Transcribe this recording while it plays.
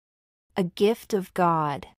A gift of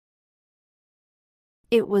God.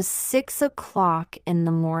 It was 6 o'clock in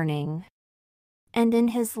the morning, and in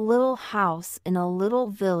his little house in a little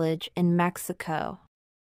village in Mexico,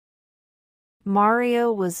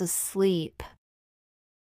 Mario was asleep.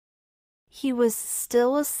 He was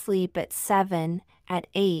still asleep at 7, at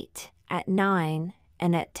 8, at 9,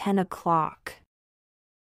 and at 10 o'clock.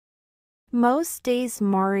 Most days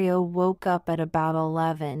Mario woke up at about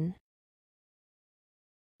 11.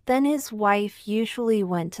 Then his wife usually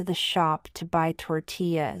went to the shop to buy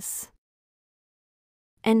tortillas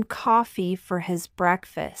and coffee for his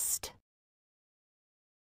breakfast.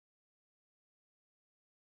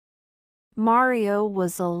 Mario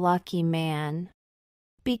was a lucky man,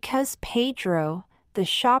 because Pedro, the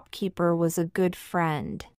shopkeeper, was a good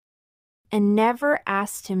friend and never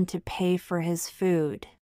asked him to pay for his food.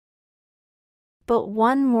 But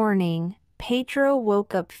one morning, Pedro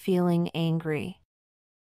woke up feeling angry.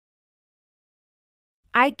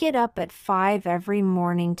 "I get up at 5 every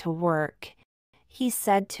morning to work," he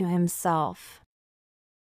said to himself.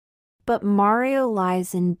 "But Mario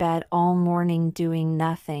lies in bed all morning doing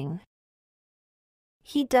nothing.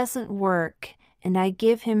 He doesn't work, and I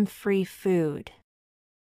give him free food.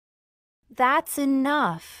 That's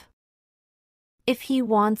enough. If he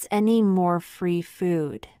wants any more free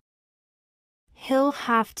food, he'll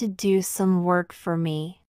have to do some work for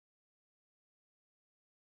me."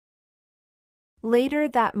 Later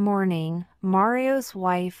that morning, Mario's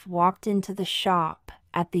wife walked into the shop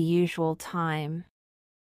at the usual time.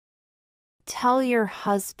 "Tell your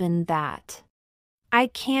husband that I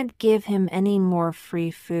can't give him any more free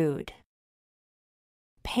food,"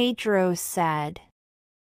 Pedro said.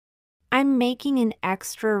 "I'm making an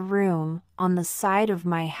extra room on the side of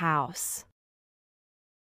my house.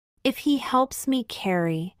 If he helps me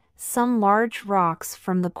carry some large rocks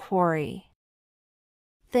from the quarry,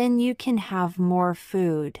 then you can have more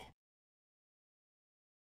food."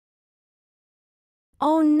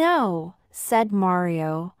 "Oh no," said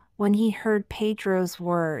Mario when he heard Pedro's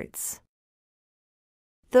words.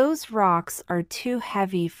 "Those rocks are too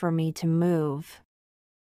heavy for me to move.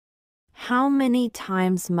 How many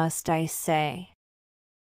times must I say?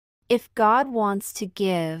 If God wants to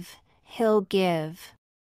give, he'll give.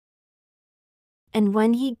 And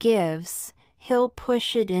when he gives, he'll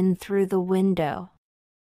push it in through the window.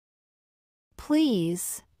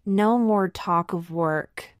 Please, no more talk of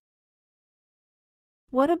work.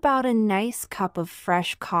 What about a nice cup of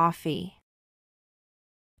fresh coffee?"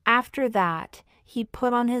 After that, he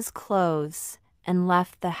put on his clothes and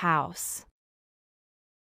left the house.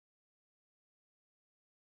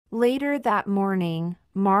 Later that morning,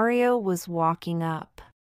 Mario was walking up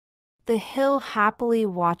the hill happily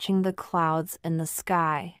watching the clouds in the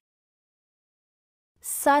sky.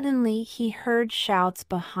 Suddenly he heard shouts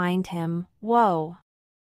behind him. "Whoa!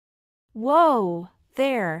 Whoa,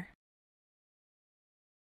 there!"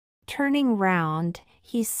 Turning round,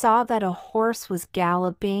 he saw that a horse was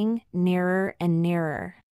galloping nearer and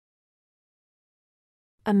nearer.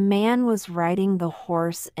 A man was riding the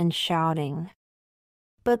horse and shouting,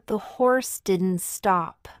 but the horse didn't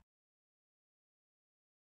stop.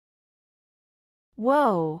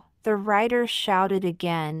 "Whoa!" the rider shouted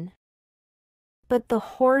again, but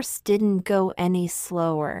the horse didn't go any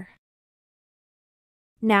slower.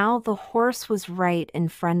 Now the horse was right in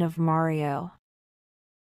front of Mario.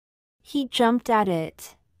 He jumped at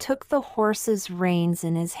it, took the horse's reins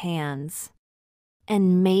in his hands,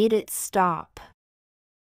 and made it stop.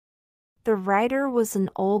 The rider was an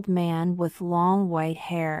old man with long white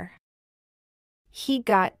hair. He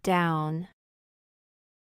got down.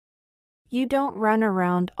 "You don't run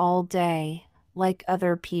around all day, like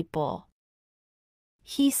other people,"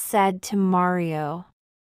 he said to Mario.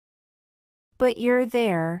 "But you're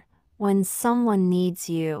there when someone needs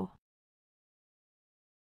you."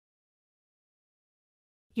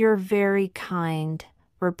 "You're very kind,"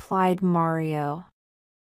 replied Mario.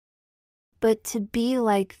 "But to be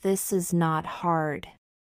like this is not hard.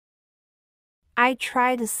 I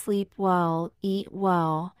try to sleep well, eat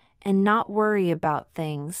well, and not worry about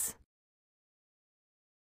things."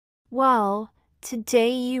 "Well,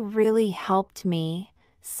 today you really helped me,"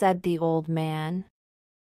 said the old man.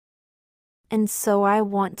 "And so I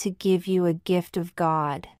want to give you a gift of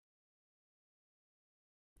God."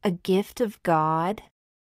 "A gift of God?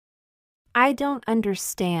 I don't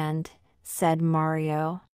understand," said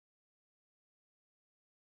Mario.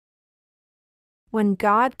 When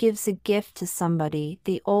God gives a gift to somebody,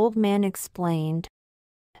 the old man explained,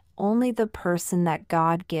 only the person that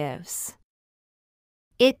God gives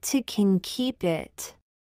it to can keep it.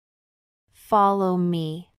 Follow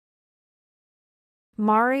me.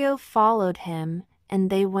 Mario followed him, and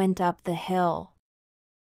they went up the hill.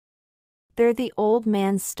 There the old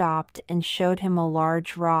man stopped and showed him a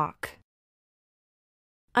large rock.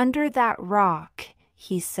 Under that rock,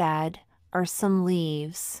 he said, are some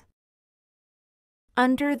leaves.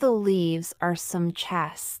 Under the leaves are some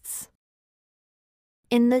chests.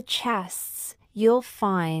 In the chests, you'll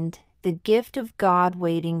find the gift of God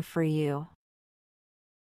waiting for you.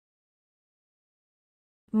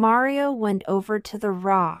 Mario went over to the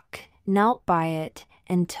rock, knelt by it,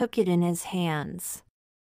 and took it in his hands.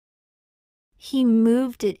 He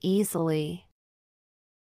moved it easily.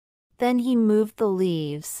 Then he moved the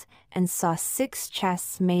leaves and saw 6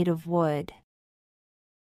 chests made of wood.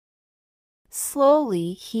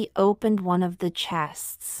 Slowly he opened one of the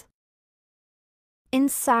chests.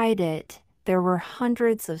 Inside it, there were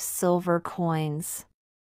hundreds of silver coins.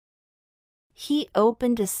 He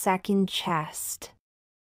opened a second chest.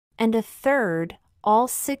 And a third, all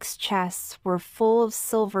 6 chests were full of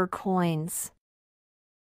silver coins.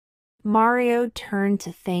 Mario turned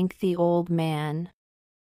to thank the old man.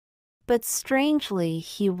 But strangely,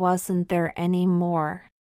 he wasn't there anymore.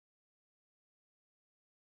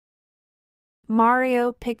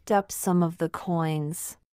 Mario picked up some of the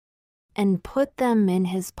coins and put them in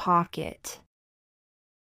his pocket.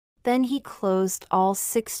 Then he closed all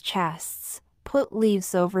 6 chests, put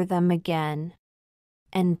leaves over them again,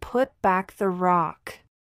 and put back the rock.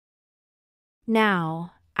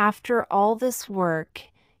 Now, after all this work,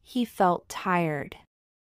 he felt tired.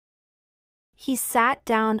 He sat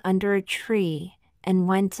down under a tree and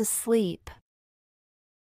went to sleep.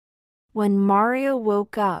 When Mario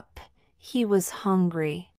woke up, he was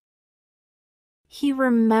hungry. He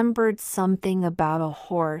remembered something about a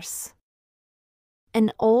horse,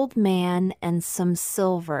 an old man, and some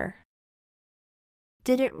silver.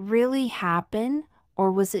 Did it really happen,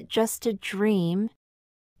 or was it just a dream?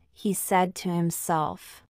 He said to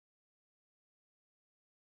himself.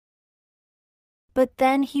 But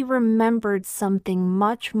then he remembered something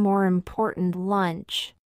much more important: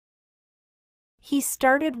 lunch. He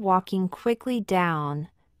started walking quickly down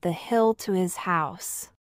the hill to his house.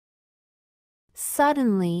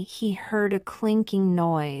 Suddenly he heard a clinking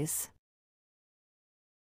noise.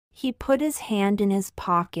 He put his hand in his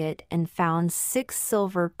pocket and found 6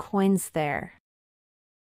 silver coins there.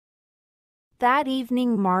 That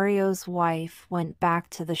evening Mario's wife went back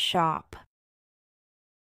to the shop.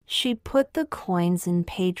 She put the coins in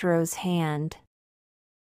Pedro's hand.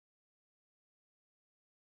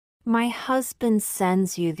 "My husband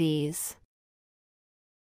sends you these.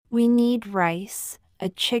 We need rice, a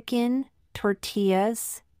chicken,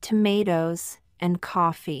 tortillas, tomatoes, and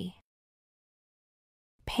coffee."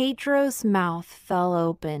 Pedro's mouth fell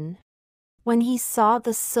open when he saw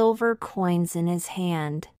the silver coins in his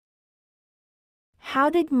hand. How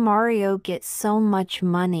did Mario get so much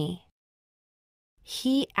money?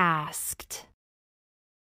 He asked.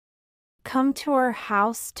 "Come to our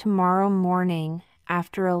house tomorrow morning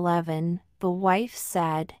after 11, the wife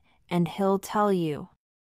said, "and he'll tell you."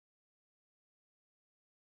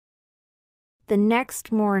 The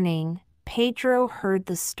next morning, Pedro heard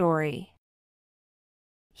the story.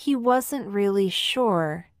 He wasn't really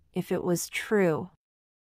sure if it was true.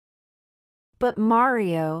 "But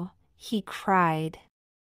Mario," he cried,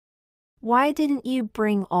 "why didn't you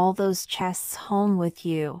bring all those chests home with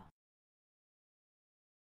you?"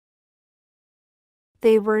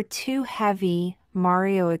 "They were too heavy,"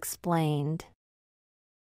 Mario explained.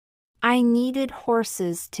 "I needed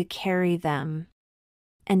horses to carry them,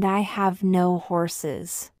 and I have no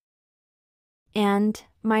horses. And,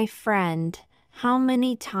 my friend, how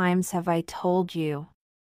many times have I told you?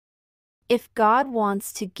 If God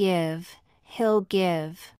wants to give, He'll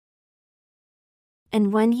give.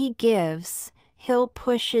 And when He gives, He'll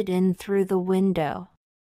push it in through the window."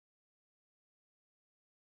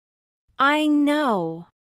 "I know,"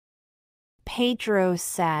 Pedro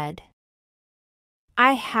said.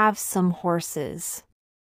 "I have some horses.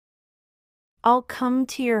 I'll come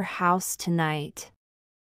to your house tonight,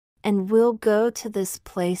 and we'll go to this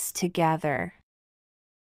place together.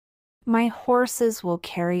 My horses will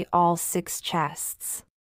carry all 6 chests.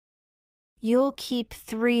 You'll keep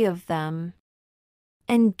 3 of them,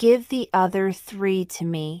 and give the other 3 to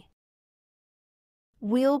me.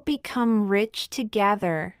 We'll become rich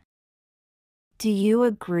together. Do you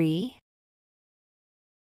agree?"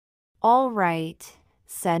 "All right,"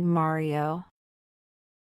 said Mario.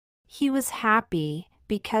 He was happy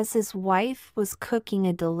because his wife was cooking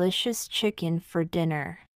a delicious chicken for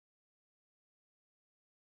dinner.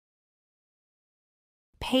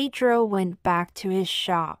 Pedro went back to his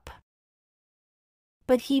shop.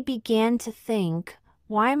 But he began to think,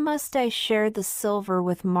 Why must I share the silver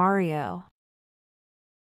with Mario?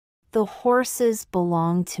 The horses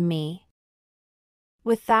belong to me.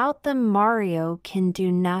 Without them, Mario can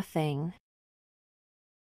do nothing.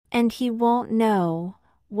 And he won't know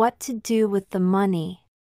what to do with the money.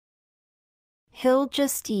 He'll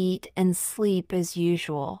just eat and sleep as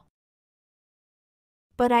usual.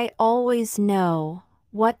 But I always know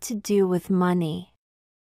what to do with money.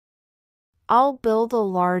 I'll build a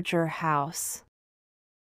larger house.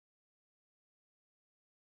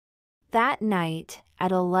 That night,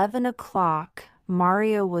 at 11 o'clock,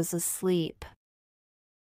 Mario was asleep.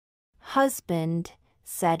 "Husband,"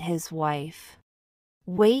 said his wife,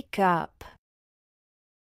 "wake up.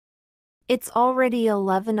 It's already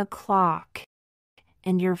 11 o'clock,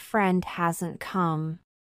 and your friend hasn't come."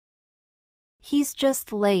 "He's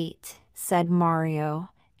just late," said Mario,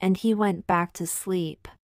 and he went back to sleep.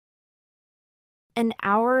 An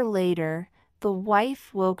hour later, the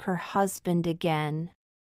wife woke her husband again.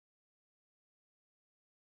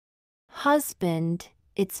 "Husband,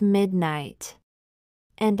 it's midnight.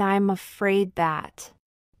 And I'm afraid that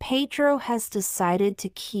Pedro has decided to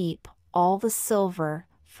keep all the silver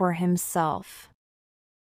for himself."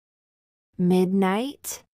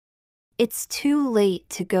 "Midnight? It's too late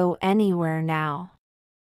to go anywhere now."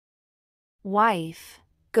 "Wife,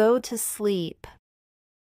 go to sleep."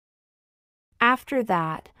 After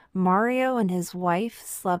that, Mario and his wife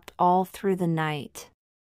slept all through the night,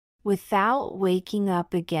 without waking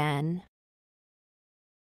up again.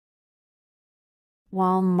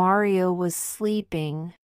 While Mario was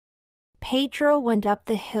sleeping, Pedro went up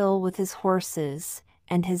the hill with his horses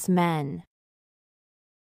and his men.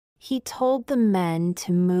 He told the men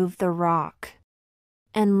to move the rock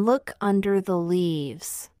and look under the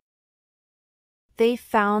leaves. They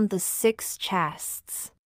found the 6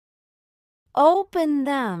 chests. "Open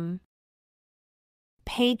them,"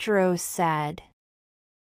 Pedro said.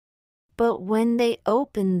 But when they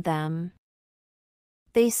opened them,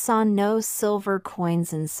 they saw no silver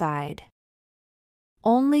coins inside,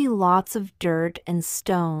 only lots of dirt and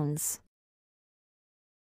stones.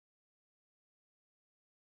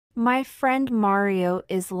 "My friend Mario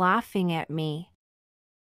is laughing at me.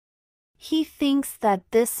 He thinks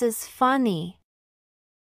that this is funny,"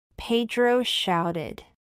 Pedro shouted.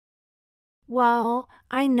 "Well,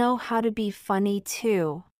 I know how to be funny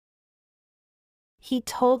too." He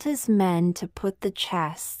told his men to put the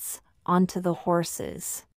chests onto the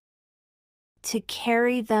horses, to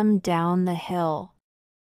carry them down the hill,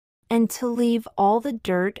 and to leave all the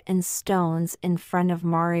dirt and stones in front of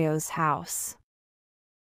Mario's house.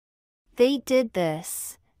 They did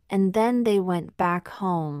this, and then they went back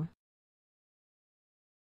home.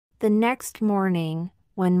 The next morning,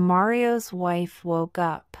 when Mario's wife woke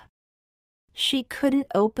up, she couldn't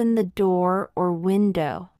open the door or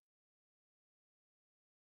window.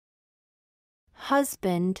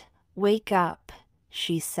 "Husband, wake up,"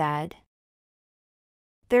 she said.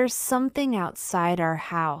 "There's something outside our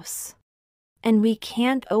house, and we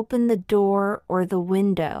can't open the door or the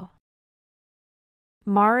window."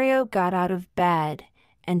 Mario got out of bed,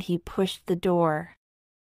 and he pushed the door.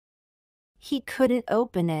 He couldn't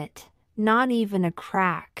open it, not even a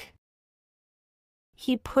crack.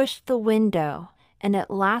 He pushed the window, and at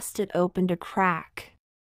last it opened a crack.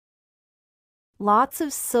 Lots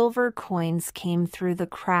of silver coins came through the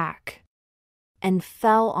crack and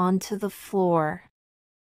fell onto the floor.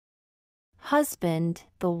 "Husband,"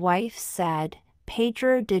 the wife said,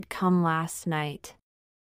 "Pedro did come last night."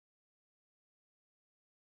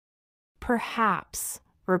 "Perhaps,"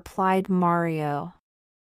 replied Mario.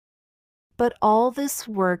 "But all this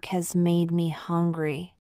work has made me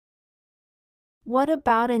hungry. What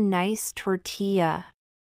about a nice tortilla?"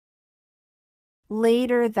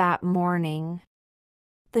 Later that morning,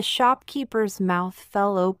 the shopkeeper's mouth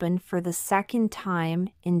fell open for the second time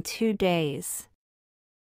in 2 days.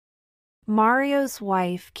 Mario's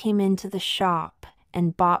wife came into the shop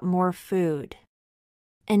and bought more food,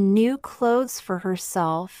 and new clothes for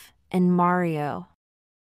herself and Mario.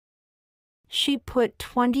 She put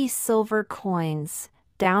 20 silver coins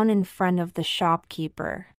down in front of the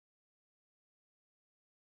shopkeeper.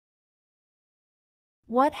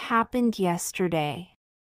 "What happened yesterday?"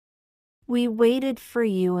 "We waited for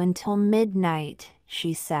you until midnight,"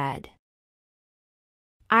 she said.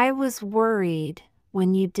 "I was worried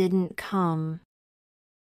when you didn't come.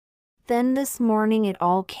 Then this morning it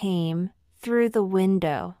all came through the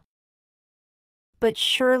window. But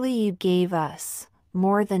surely you gave us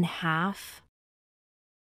more than half?"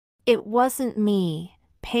 "It wasn't me,"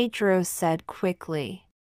 Pedro said quickly.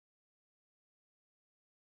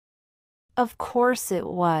 "Of course it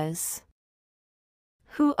was.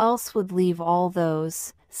 Who else would leave all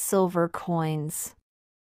those silver coins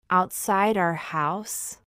outside our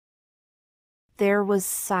house? There was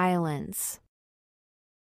silence.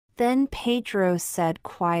 Then Pedro said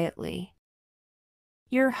quietly,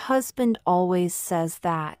 "Your husband always says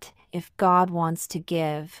that if God wants to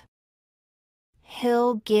give,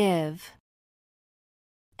 He'll give.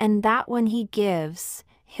 And that when He gives,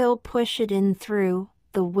 He'll push it in through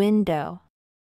the window."